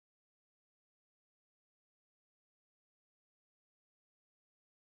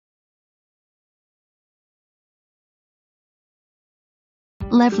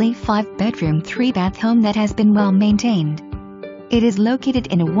lovely 5-bedroom 3-bath home that has been well maintained. It is located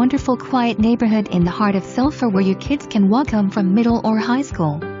in a wonderful quiet neighborhood in the heart of Sulphur where your kids can walk home from middle or high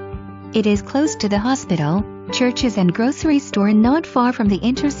school. It is close to the hospital, churches and grocery store and not far from the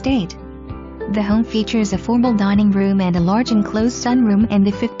interstate. The home features a formal dining room and a large enclosed sunroom, and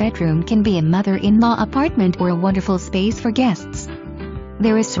the 5th bedroom can be a mother-in-law apartment or a wonderful space for guests.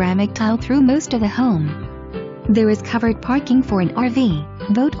 There is ceramic tile through most of the home. There is covered parking for an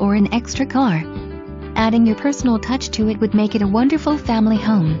RV, boat or an extra car. Adding your personal touch to it would make it a wonderful family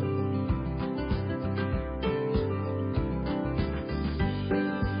home.